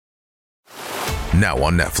Now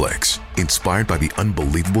on Netflix, inspired by the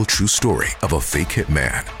unbelievable true story of a fake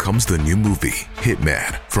hitman, comes the new movie,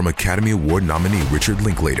 Hitman, from Academy Award nominee Richard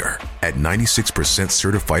Linklater. At 96%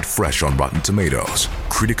 certified fresh on Rotten Tomatoes,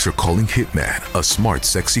 critics are calling Hitman a smart,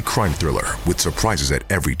 sexy crime thriller with surprises at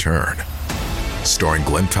every turn. Starring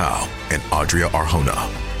Glenn Powell and Adria Arjona,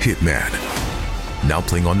 Hitman. Now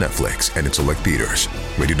playing on Netflix and in select theaters.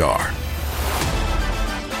 Rated R.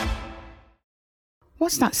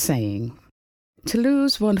 What's that saying? To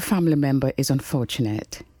lose one family member is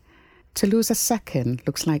unfortunate. To lose a second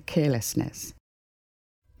looks like carelessness.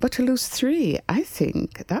 But to lose three, I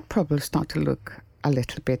think that probably start to look a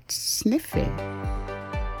little bit sniffy.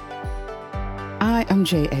 I am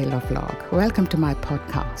J.A. Lovelock. Welcome to my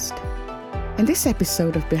podcast. In this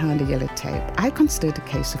episode of Behind the Yellow Tape, I consider the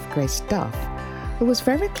case of Grace Duff, who was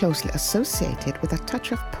very closely associated with a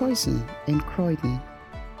touch of poison in Croydon.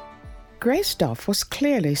 Grace Duff was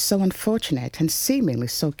clearly so unfortunate and seemingly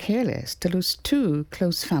so careless to lose two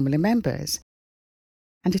close family members,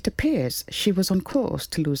 and it appears she was on course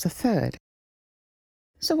to lose a third.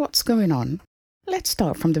 So what's going on? Let's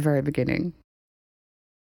start from the very beginning.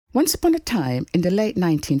 Once upon a time, in the late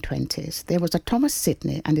 1920s, there was a Thomas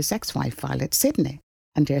Sidney and his ex-wife Violet Sidney,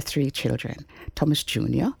 and their three children, Thomas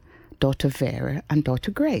Jr., daughter Vera, and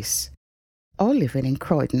daughter Grace, all living in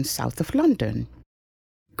Croydon, south of London.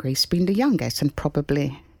 Grace being the youngest and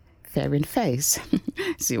probably fair in face.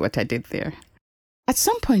 See what I did there? At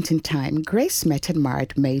some point in time, Grace met and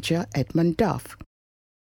married Major Edmund Duff,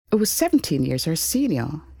 who was 17 years her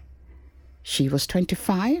senior. She was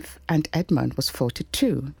 25 and Edmund was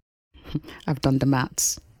 42. I've done the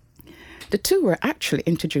maths. The two were actually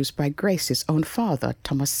introduced by Grace's own father,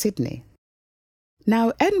 Thomas Sidney.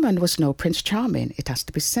 Now, Edmund was no Prince Charming, it has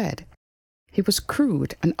to be said. He was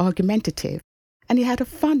crude and argumentative, and he had a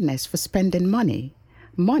fondness for spending money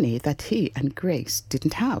that he and Grace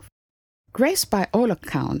didn't have. Grace, by all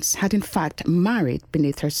accounts, had in fact married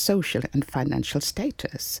beneath her social and financial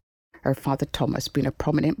status, her father Thomas being a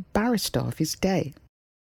prominent barrister of his day.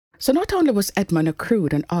 So not only was Edmund a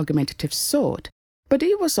crude and argumentative sort, but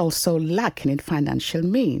he was also lacking in financial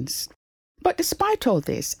means. But despite all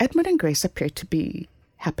this, Edmund and Grace appeared to be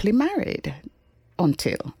happily married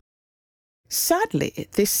until... Sadly,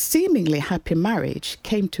 this seemingly happy marriage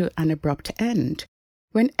came to an abrupt end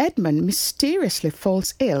when Edmund mysteriously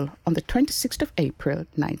falls ill on the 26th of April,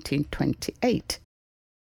 1928.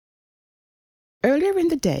 Earlier in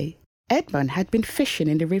the day, Edmund had been fishing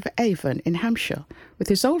in the River Avon in Hampshire with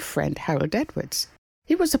his old friend Harold Edwards.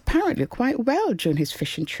 He was apparently quite well during his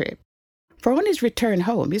fishing trip, for on his return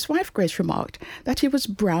home, his wife Grace remarked that he was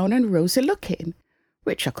brown and rosy looking,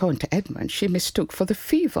 which, according to Edmund, she mistook for the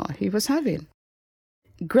fever he was having.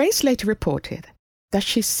 Grace later reported that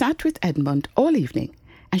she sat with Edmund all evening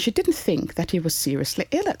and she didn't think that he was seriously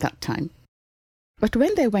ill at that time. But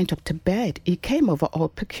when they went up to bed, he came over all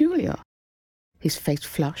peculiar. His face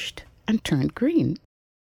flushed and turned green.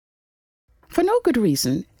 For no good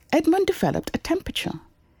reason, Edmund developed a temperature.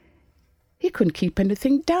 He couldn't keep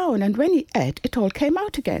anything down, and when he ate, it all came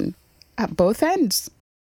out again, at both ends.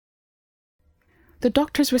 The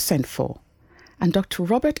doctors were sent for, and Dr.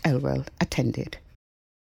 Robert Elwell attended.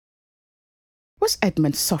 Was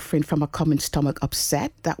Edmund suffering from a common stomach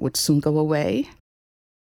upset that would soon go away?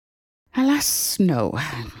 Alas, no.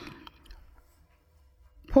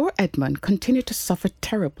 Poor Edmund continued to suffer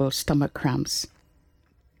terrible stomach cramps.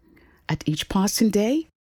 At each passing day,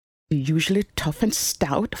 the usually tough and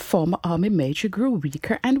stout former army major grew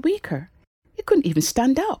weaker and weaker. He couldn't even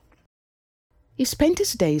stand up. He spent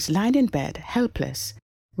his days lying in bed, helpless,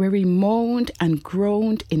 where he moaned and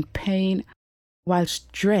groaned in pain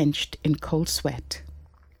whilst drenched in cold sweat.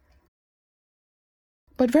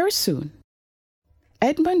 But very soon,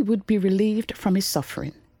 Edmund would be relieved from his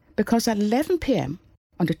suffering, because at 11 p.m.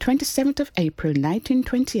 on the 27th of April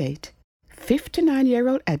 1928,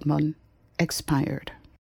 59-year-old Edmund expired,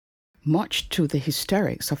 much to the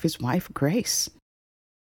hysterics of his wife Grace.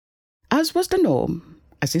 As is the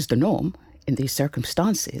norm in these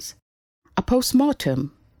circumstances, a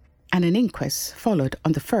post-mortem and an inquest followed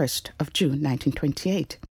on the 1st of June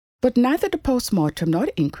 1928. But neither the post-mortem nor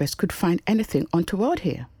the inquest could find anything untoward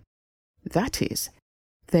here. That is,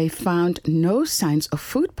 they found no signs of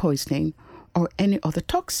food poisoning or any other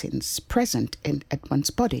toxins present in Edmund's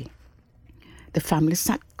body. The family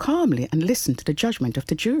sat calmly and listened to the judgment of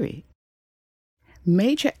the jury.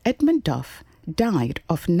 Major Edmund Duff died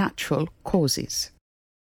of natural causes.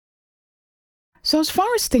 So as far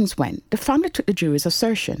as things went, the family took the jury's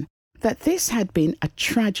assertion that this had been a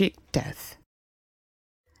tragic death.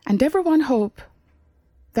 And everyone hoped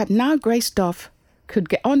that now Grace Duff could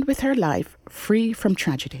get on with her life free from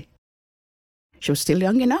tragedy. She was still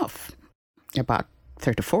young enough, about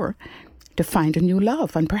 34, to find a new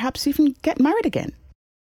love and perhaps even get married again.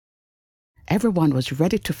 Everyone was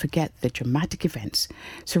ready to forget the dramatic events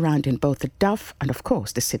surrounding both the Duff and, of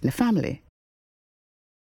course, the Sidney family.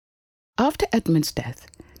 After Edmund's death,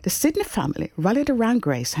 the Sidney family rallied around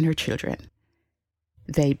Grace and her children.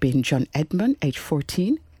 They being John Edmund, age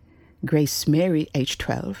 14, Grace Mary, age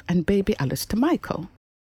 12, and baby Alistair Michael.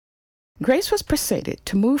 Grace was persuaded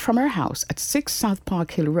to move from her house at 6 South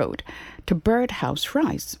Park Hill Road to Birdhouse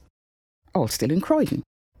Rise, all still in Croydon.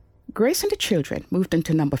 Grace and the children moved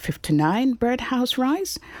into number 59 Birdhouse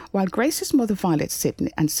Rise, while Grace's mother Violet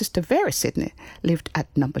Sidney and sister Vera Sidney lived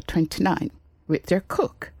at number 29 with their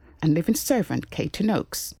cook and living servant Katie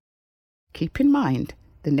Noakes. Keep in mind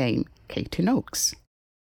the name Katie Noakes.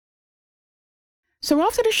 So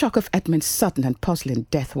after the shock of Edmund's sudden and puzzling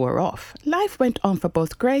death wore off, life went on for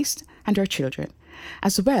both Grace and her children,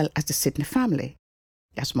 as well as the Sidney family.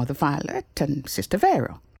 That's Mother Violet and Sister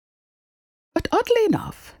Vera. But oddly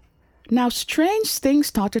enough, now strange things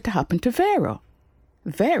started to happen to Vera.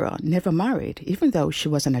 Vera never married, even though she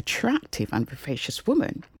was an attractive and vivacious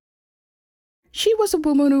woman. She was a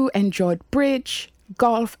woman who enjoyed bridge,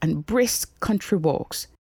 golf, and brisk country walks.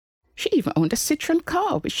 She even owned a Citroen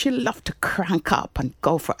car, which she loved to crank up and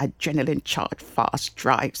go for adrenaline-charged fast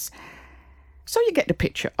drives. So you get the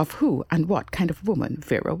picture of who and what kind of woman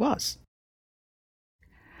Vera was.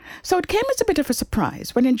 So it came as a bit of a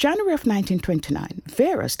surprise when in January of 1929,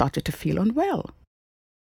 Vera started to feel unwell.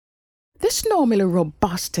 This normally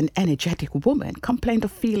robust and energetic woman complained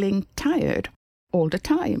of feeling tired all the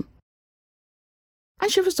time. And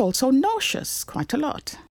she was also nauseous quite a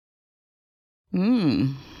lot.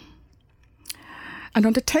 And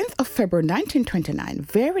on the 10th of February 1929,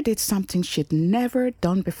 Vera did something she'd never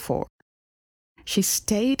done before. She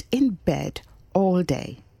stayed in bed all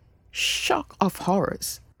day. Shock of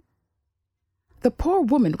horrors. The poor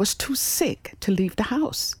woman was too sick to leave the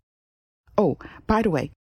house. Oh, by the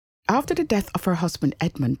way, after the death of her husband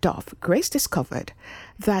Edmund Duff, Grace discovered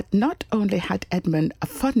that not only had Edmund a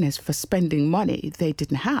fondness for spending money they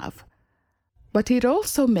didn't have, but he'd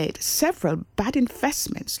also made several bad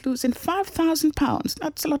investments, losing £5,000,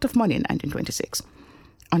 that's a lot of money in 1926,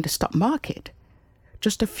 on the stock market,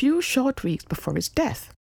 just a few short weeks before his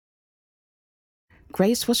death.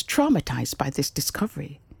 Grace was traumatized by this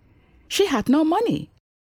discovery. She had no money.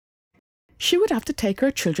 She would have to take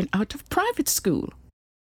her children out of private school.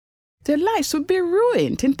 Their lives would be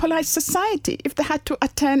ruined in polite society if they had to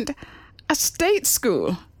attend a state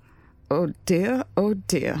school. Oh dear, oh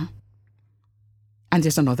dear. And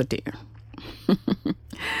there's another dear.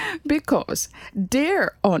 Because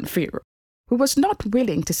dear Aunt Vera, who was not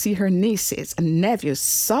willing to see her nieces and nephews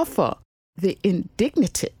suffer the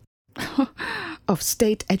indignity of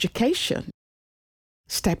state education,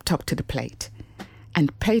 stepped up to the plate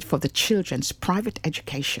and paid for the children's private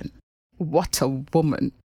education. What a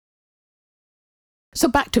woman. So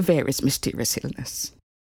back to Vera's mysterious illness.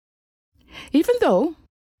 Even though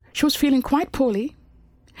she was feeling quite poorly,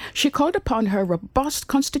 she called upon her robust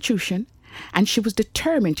constitution and she was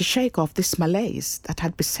determined to shake off this malaise that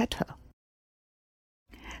had beset her.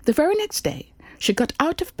 The very next day, she got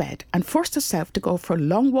out of bed and forced herself to go for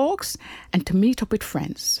long walks and to meet up with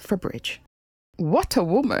friends for bridge. What a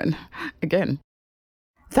woman! Again.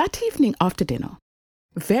 That evening after dinner,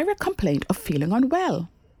 Vera complained of feeling unwell.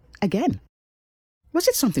 Again. Was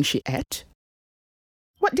it something she ate?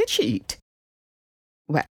 What did she eat?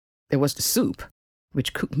 Well, there was the soup,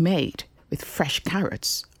 which cook made with fresh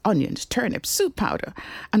carrots, onions, turnips, soup powder,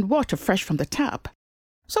 and water fresh from the tap.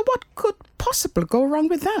 So what could possibly go wrong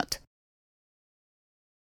with that?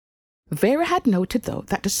 Vera had noted, though,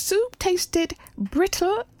 that the soup tasted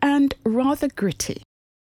brittle and rather gritty,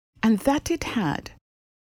 and that it had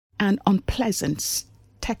an unpleasant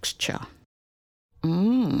texture.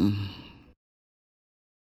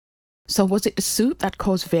 So was it the soup that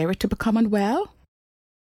caused Vera to become unwell?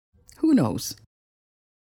 Who knows?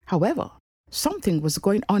 However, something was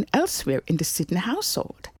going on elsewhere in the Sidney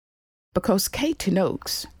household, because Katie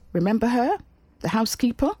Noakes, remember her, the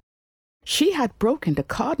housekeeper? She had broken the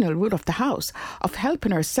cardinal rule of the house of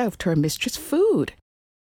helping herself to her mistress' food.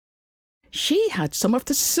 She had some of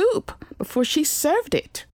the soup before she served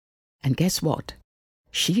it. And guess what?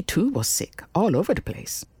 She too was sick all over the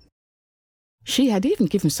place. She had even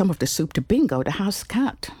given some of the soup to Bingo, the house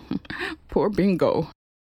cat. Poor Bingo.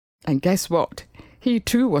 And guess what? He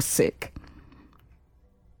too was sick.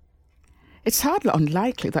 It's hardly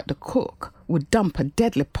unlikely that the cook would dump a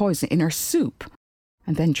deadly poison in her soup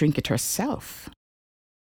and then drink it herself.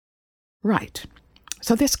 Right.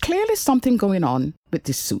 So there's clearly something going on with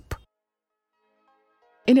this soup.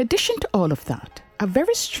 In addition to all of that, a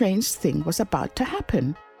very strange thing was about to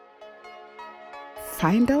happen.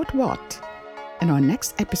 Find out what in our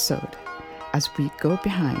next episode as we go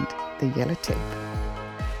behind the yellow tape.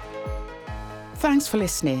 Thanks for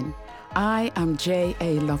listening. I am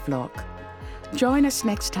J.A. Lovelock. Join us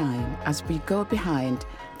next time as we go behind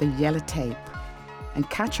the yellow tape and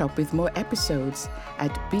catch up with more episodes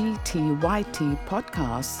at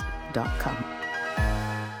btytpodcasts.com.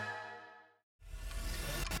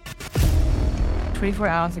 24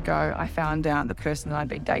 hours ago, I found out the person that I'd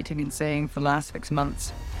been dating and seeing for the last 6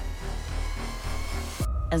 months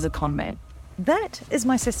is a con man. That is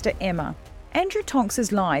my sister Emma. Andrew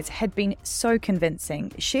Tonks's lies had been so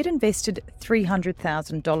convincing, she'd invested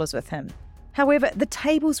 $300,000 with him. However, the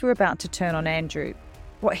tables were about to turn on Andrew.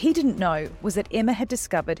 What he didn't know was that Emma had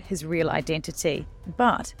discovered his real identity.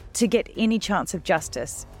 But to get any chance of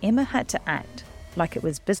justice, Emma had to act like it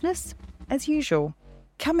was business as usual.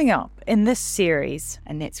 Coming up in this series,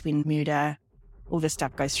 and that's when murder, all this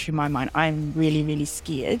stuff goes through my mind. I'm really, really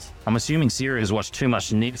scared. I'm assuming Sarah has watched too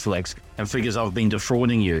much Netflix and figures I've been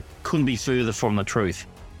defrauding you. Couldn't be further from the truth.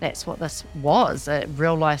 That's what this was, a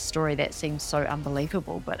real-life story that seems so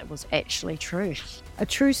unbelievable, but it was actually true. A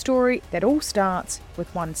true story that all starts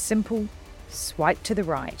with one simple swipe to the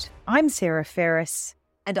right. I'm Sarah Ferris.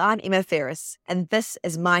 And I'm Emma Ferris, and this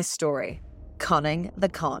is my story, Conning the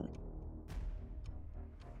Con.